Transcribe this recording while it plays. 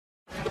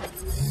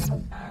Hello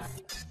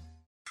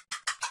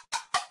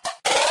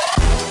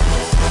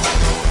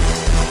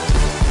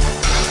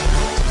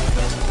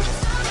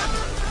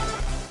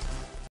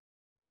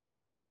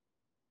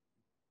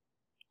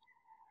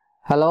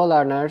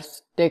learners,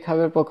 take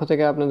হাবের পক্ষ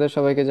থেকে আপনাদের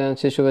সবাইকে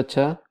জানাচ্ছি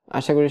শুভেচ্ছা।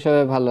 আশা করি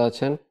সবাই ভালো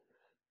আছেন।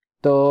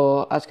 তো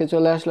আজকে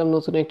চলে আসলাম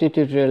নতুন একটি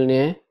টিউটোরিয়াল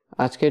নিয়ে।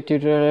 আজকের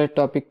টিউটোরিয়ালের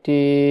টপিকটি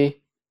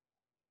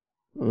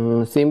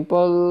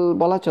সিম্পল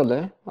বলা চলে,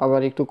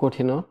 আবার একটু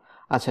কঠিনও।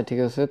 আচ্ছা, ঠিক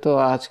আছে। তো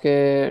আজকে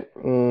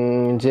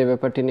যে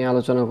ব্যাপারটি নিয়ে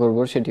আলোচনা করব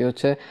সেটি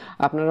হচ্ছে,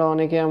 আপনারা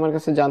অনেকে আমার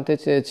কাছে জানতে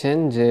চেয়েছেন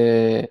যে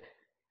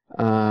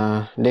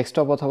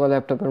ডেস্কটপ অথবা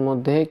ল্যাপটপের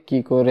মধ্যে কি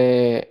করে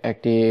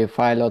একটি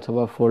ফাইল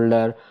অথবা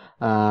ফোল্ডার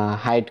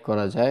হাইড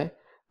করা যায়।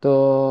 তো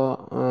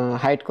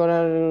হাইড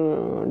করার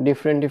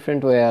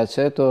ডিফারেন্ট ওয়ে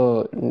আছে। তো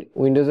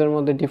উইন্ডোজের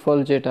মধ্যে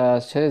ডিফল্ট যেটা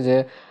আছে যে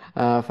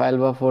ফাইল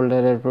বা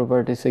ফোল্ডারের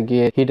প্রপার্টিসে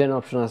গিয়ে হিডেন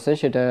অপশন আছে,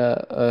 সেটা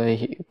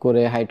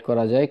করে হাইড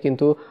করা যায়।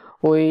 কিন্তু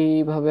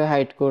ওইভাবে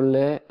হাইড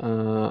করলে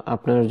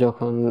আপনার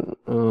যখন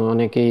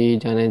অনেকেই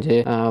জানে যে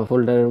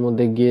ফোল্ডারের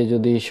মধ্যে গিয়ে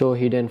যদি শো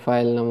হিডেন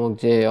ফাইল নামক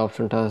যে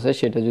অপশনটা আছে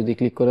সেটা যদি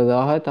ক্লিক করে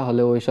দেওয়া হয়,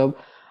 তাহলে ওই সব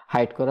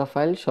হাইড করা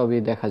ফাইল সবই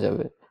দেখা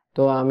যাবে।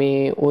 তো আমি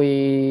ওই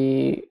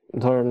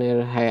ধরনের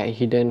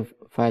হিডেন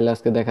ফাইল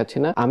আজকে দেখাচ্ছি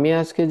না। আমি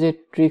আজকে যে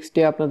ট্রিক্সটি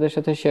আপনাদের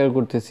সাথে শেয়ার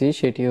করতেছি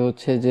সেটি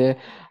হচ্ছে যে,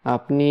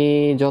 আপনি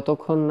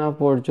যতক্ষণ না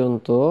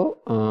পর্যন্ত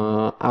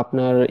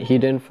আপনার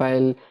হিডেন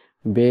ফাইল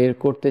বের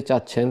করতে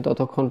চাচ্ছেন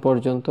ততক্ষণ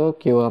পর্যন্ত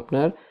কেউ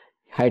আপনার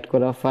হাইড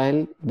করা ফাইল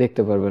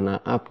দেখতে পারবে না।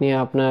 আপনি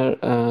আপনার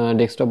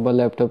ডেস্কটপ বা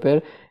ল্যাপটপের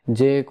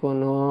যে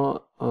কোনো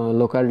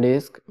লোকাল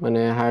ডিস্ক,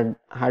 মানে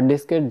হার্ড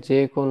ডিস্কের যে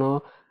কোনো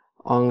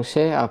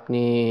অংশে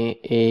আপনি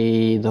এই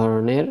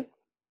ধরনের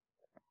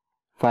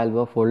ফাইল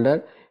বা ফোল্ডার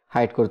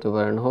হাইড করতে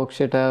পারেন। হোক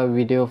সেটা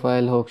ভিডিও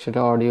ফাইল, হোক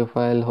সেটা অডিও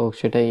ফাইল, হোক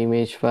সেটা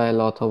ইমেজ ফাইল,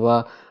 অথবা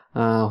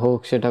হোক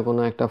সেটা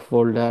কোনো একটা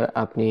ফোল্ডার,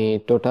 আপনি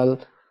টোটাল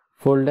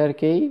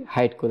ফোল্ডারকেই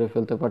হাইড করে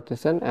ফেলতে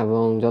পারতেছেন।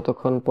 এবং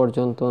যতক্ষণ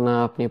পর্যন্ত না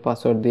আপনি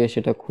পাসওয়ার্ড দিয়ে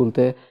সেটা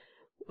খুলতে,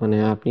 মানে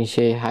আপনি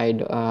সেই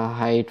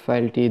হাইড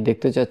ফাইলটি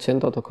দেখতে চাচ্ছেন,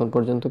 ততক্ষণ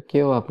পর্যন্ত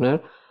কেউ আপনার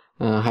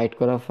হাইড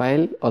করা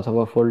ফাইল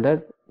অথবা ফোল্ডার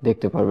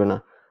দেখতে পারবে না।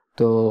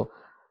 তো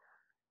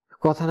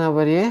কথা না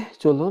বাড়িয়ে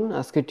চলুন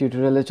আজকে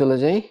টিউটোরিয়ালে চলে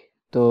যাই।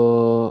 তো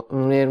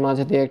এর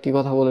মাঝে দিয়ে একটি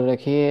কথা বলে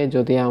রাখি,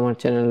 যদি আমার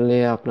চ্যানেলে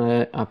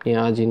আপনি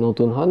আজই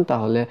নতুন হন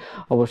তাহলে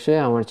অবশ্যই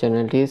আমার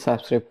চ্যানেলটি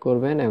সাবস্ক্রাইব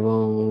করবেন এবং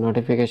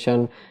নোটিফিকেশন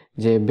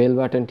যে বেল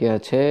বাটনটি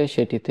আছে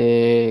সেটিতে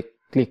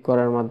ক্লিক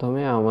করার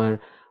মাধ্যমে আমার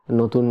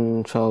নতুন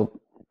সব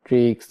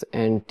ট্রিক্স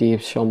অ্যান্ড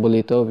টিপস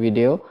সম্বলিত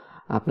ভিডিও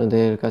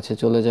আপনাদের কাছে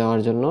চলে যাওয়ার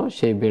জন্য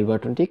সেই বেল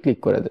বাটনটি ক্লিক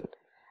করে দেন।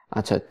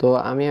 আচ্ছা, তো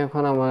আমি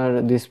এখন আমার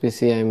দিস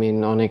পিসি,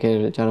 অনেকের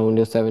যারা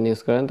উইন্ডোজ 7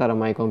 ইউজ করেন তারা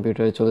মাই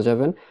কম্পিউটারে চলে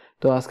যাবেন।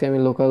 তো আজকে আমি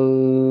লোকাল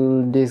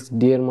ডিস্ক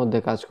ডি এর মধ্যে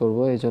কাজ করব,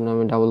 এই জন্য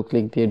আমি ডাবল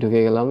ক্লিক দিয়ে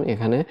ঢুকে গেলাম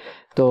এখানে।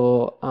 তো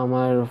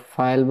আমার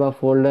ফাইল বা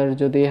ফোল্ডার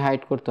যদি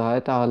হাইড করতে হয়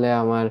তাহলে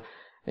আমার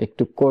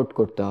একটু কোড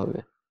করতে হবে।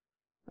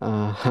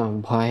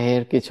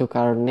 ভয়ের কিছু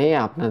কারণ নেই,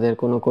 আপনাদের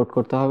কোনো কোড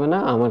করতে হবে না।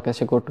 আমার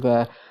কাছে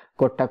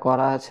কোডটা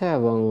করা আছে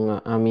এবং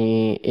আমি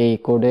এই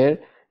কোডের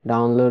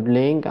ডাউনলোড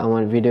লিঙ্ক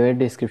আমার ভিডিওর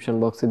ডিসক্রিপশন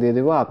বক্সে দিয়ে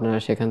দেবো, আপনারা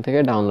সেখান থেকে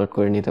ডাউনলোড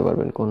করে নিতে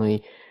পারবেন, কোনোই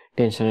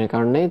টেনশনের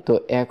কারণ নেই। তো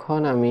এখন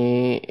আমি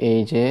এই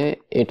যে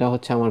এটা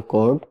হচ্ছে আমার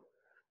কোড।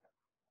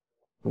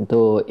 তো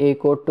এই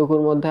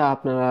কোডটুকুর মধ্যে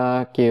আপনারা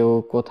কেউ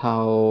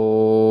কোথাও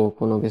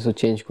কোনো কিছু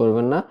চেঞ্জ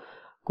করবেন না।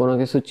 কোনো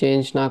কিছু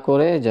চেঞ্জ না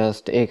করে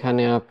জাস্ট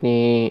এখানে আপনি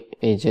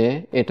এই যে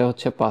এটা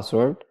হচ্ছে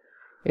পাসওয়ার্ড,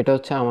 এটা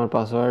হচ্ছে আমার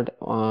পাসওয়ার্ড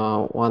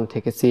 1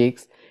 থেকে 6।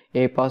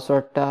 এই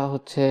পাসওয়ার্ডটা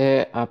হচ্ছে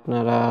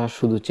আপনারা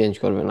শুধু চেঞ্জ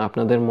করবেন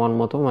আপনাদের মন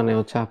মতো, মানে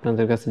হচ্ছে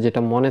আপনাদের কাছে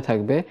যেটা মনে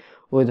থাকবে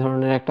ওই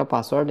ধরনের একটা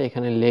পাসওয়ার্ড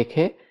এখানে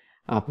লিখে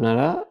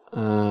আপনারা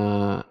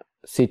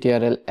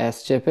ctrl s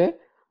চেপে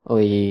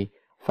ওই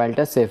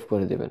ফাইলটা সেভ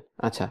করে দিবেন।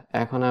 আচ্ছা,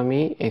 এখন আমি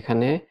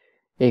এখানে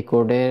এই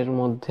কোডের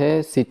মধ্যে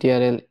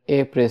ctrl a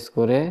প্রেস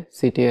করে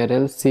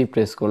ctrl c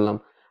প্রেস করলাম।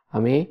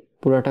 আমি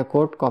পুরোটা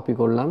কোড কপি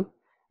করলাম।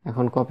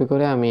 এখন কপি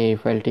করে আমি এই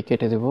ফাইলটি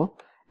কেটে দেব।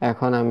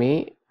 এখন আমি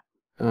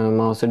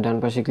মাউসের ডান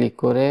পাশে ক্লিক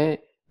করে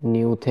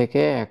নিউ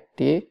থেকে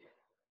একটি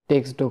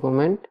টেক্সট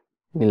ডকুমেন্ট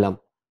নিলাম।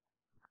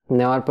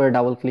 নেওয়ার পরে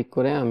ডাবল ক্লিক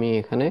করে আমি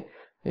এখানে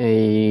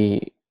এই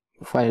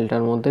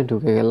ফাইলটার মধ্যে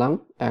ঢুকে গেলাম।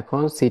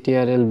 এখন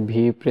ctrl v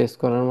প্রেস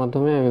করার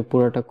মাধ্যমে আমি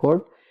পুরোটা কোড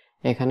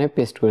এখানে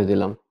পেস্ট করে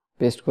দিলাম।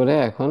 পেস্ট করে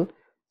এখন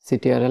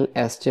ctrl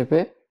s চেপে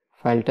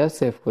ফাইলটা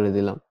সেভ করে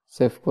দিলাম।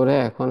 সেভ করে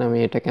এখন আমি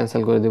এটা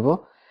ক্যান্সেল করে দিব।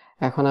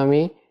 এখন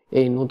আমি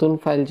এই নতুন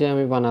ফাইল যে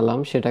আমি বানালাম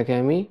সেটাকে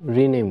আমি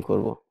রিনেম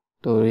করব।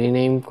 তো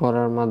রিনেম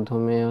করার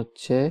মাধ্যমে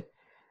হচ্ছে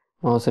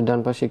মাউসের ডান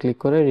পাশে ক্লিক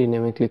করে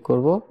রিনেমে ক্লিক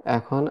করব।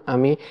 এখন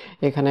আমি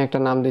এখানে একটা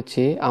নাম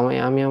দিচ্ছি,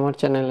 আমি আমার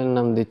চ্যানেলের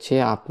নাম দিচ্ছি।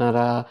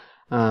 আপনারা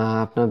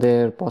আপনাদের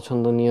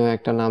পছন্দনীয়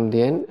একটা নাম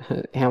দিয়েন,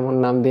 এমন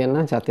নাম দিয়েন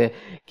না যাতে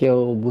কেউ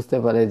বুঝতে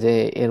পারে যে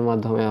এর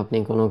মাধ্যমে আপনি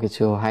কোনো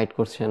কিছু হাইড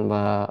করছেন,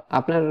 বা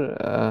আপনার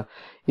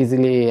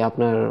ইজিলি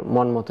আপনার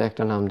মন মতো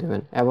একটা নাম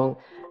দিবেন। এবং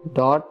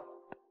ডট,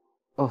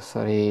 ও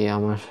সরি,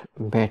 আমার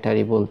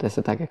ব্যাটারি বলতেছে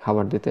তাকে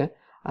খাবার দিতে।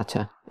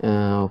 আচ্ছা,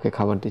 ওকে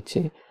খাবার দিচ্ছি।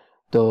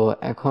 তো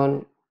এখন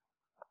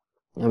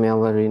আমি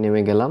আবার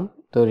রিনেমে গেলাম।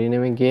 তো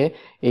রিনেমে গিয়ে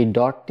এই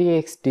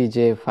 .txt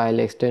যে ফাইল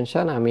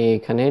এক্সটেনশন, আমি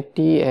এখানে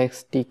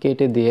txt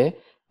কেটে দিয়ে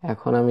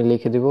এখন আমি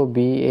লিখে দিব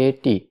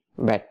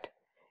bat,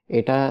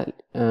 এটা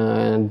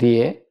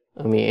দিয়ে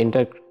আমি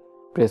এন্টার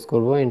প্রেস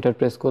করব। এন্টার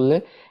প্রেস করলে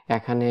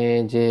এখানে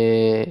যে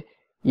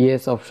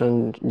ইয়েস অপশন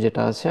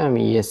যেটা আছে,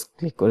 আমি ইয়েস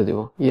ক্লিক করে দিব।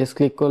 ইয়েস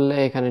ক্লিক করলে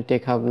এখানে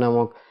টেকহাব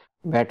নামক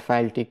ব্যাট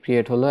ফাইলটি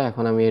ক্রিয়েট হলো।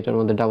 এখন আমি এটার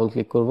মধ্যে ডাবল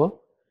ক্লিক করব।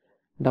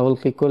 ডাবল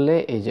ক্লিক করলে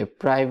এই যে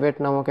প্রাইভেট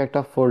নামক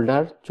একটা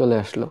ফোল্ডার চলে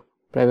আসলো।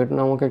 প্রাইভেট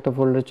নামক একটা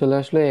ফোল্ডার চলে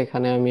আসলো।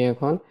 এখানে আমি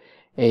এখন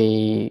এই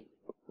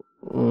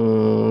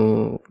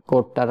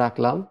কোডটা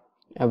রাখলাম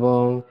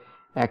এবং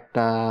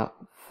একটা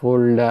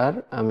ফোল্ডার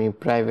আমি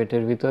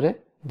প্রাইভেটের ভিতরে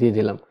দিয়ে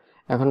দিলাম।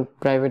 এখন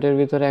প্রাইভেটের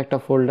ভিতরে একটা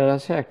ফোল্ডার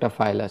আছে, একটা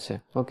ফাইল আছে।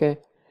 ওকে,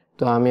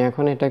 তো আমি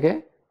এখন এটাকে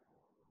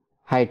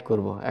হাইড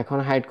করব। এখন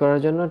হাইড করার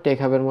জন্য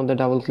টেকহাবের মধ্যে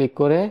ডাবল ক্লিক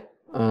করে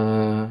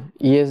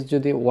ইয়েস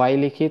যদি ওয়াই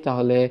লিখি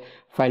তাহলে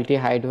ফাইলটি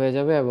হাইড হয়ে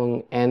যাবে, এবং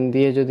এন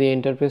দিয়ে যদি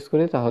এন্টার প্রেস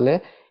করি তাহলে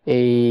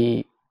এই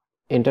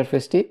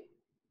ইন্টারফেসটি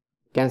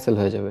ক্যান্সেল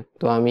হয়ে যাবে।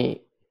 তো আমি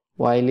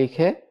ওয়াই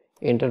লিখে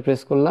এন্টার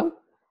প্রেস করলাম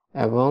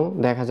এবং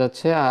দেখা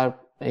যাচ্ছে আর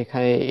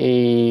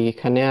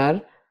এইখানে আর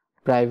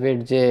প্রাইভেট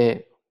যে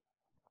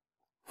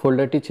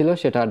ফোল্ডারটি ছিল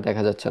সেটা আর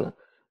দেখা যাচ্ছে না।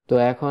 তো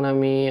এখন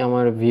আমি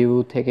আমার ভিউ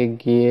থেকে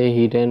গিয়ে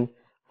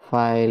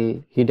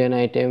হিডেন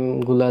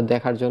আইটেমগুলো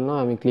দেখার জন্য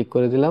আমি ক্লিক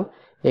করে দিলাম।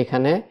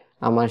 এখানে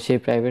আমার সেই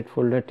প্রাইভেট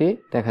ফোল্ডারটি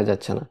দেখা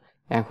যাচ্ছে না।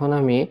 এখন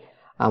আমি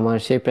আমার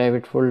সেই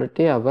প্রাইভেট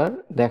ফোল্ডারটি আবার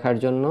দেখার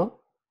জন্য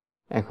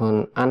এখন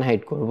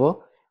আনহাইড করব।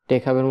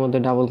 টেকহাবের মধ্যে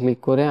ডাবল ক্লিক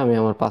করে আমি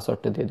আমার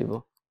পাসওয়ার্ডটা দিয়ে দিব।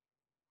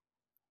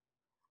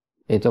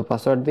 এই তো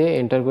পাসওয়ার্ড দিয়ে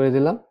এন্টার করে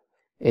দিলাম।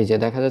 এই যে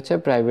দেখা যাচ্ছে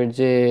প্রাইভেট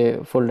যে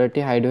ফোল্ডারটি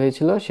হাইড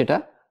হয়েছিল সেটা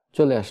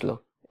চলে আসলো।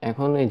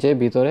 এখন এই যে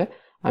ভিতরে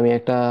আমি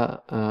একটা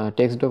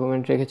টেক্সট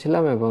ডকুমেন্ট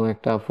রেখেছিলাম এবং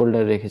একটা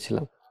ফোল্ডার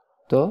রেখেছিলাম,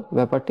 তো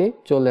ব্যাপারটি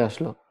চলে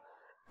আসলো।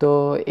 তো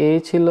এই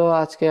ছিল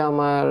আজকে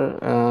আমার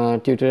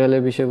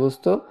টিউটোরিয়ালের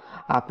বিষয়বস্তু।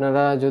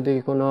 আপনারা যদি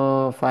কোনো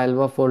ফাইল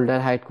বা ফোল্ডার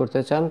হাইড করতে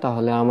চান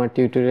তাহলে আমার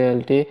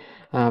টিউটোরিয়ালটি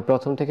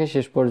প্রথম থেকে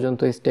শেষ পর্যন্ত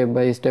স্টেপ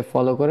বাই স্টেপ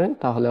ফলো করেন,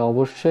 তাহলে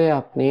অবশ্যই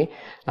আপনি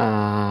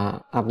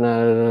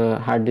আপনার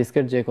হার্ড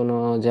ডিস্কের যে কোনো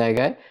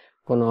জায়গায়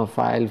কোনো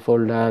ফাইল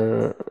ফোল্ডার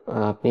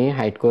আপনি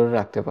হাইড করে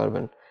রাখতে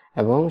পারবেন,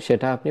 এবং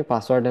সেটা আপনি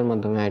পাসওয়ার্ডের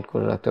মাধ্যমে হাইড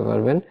করে রাখতে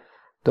পারবেন।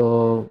 তো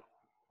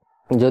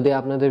যদি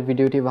আপনাদের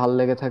ভিডিওটি ভালো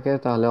লেগে থাকে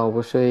তাহলে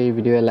অবশ্যই এই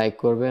ভিডিও লাইক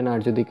করবেন, আর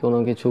যদি কোনো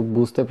কিছু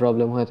বুঝতে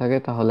প্রবলেম হয়ে থাকে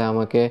তাহলে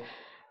আমাকে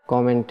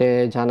কমেন্টে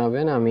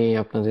জানাবেন, আমি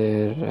আপনাদের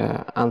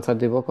আনসার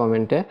দিব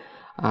কমেন্টে।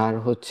 আর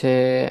হচ্ছে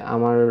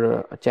আমার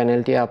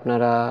চ্যানেলটি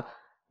আপনারা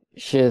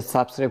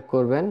সাবস্ক্রাইব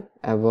করবেন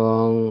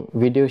এবং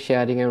ভিডিও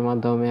শেয়ারিংয়ের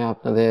মাধ্যমে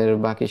আপনাদের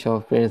বাকি সব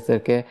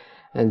ফ্রেন্ডসদেরকে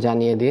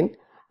জানিয়ে দিন।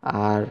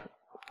 আর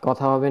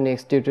কথা হবে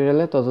নেক্সট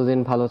টিউটোরিয়ালে। ততদিন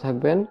ভালো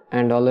থাকবেন,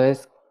 and always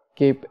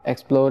keep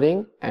exploring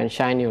and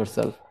shine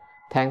yourself.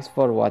 Thanks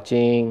for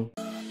watching.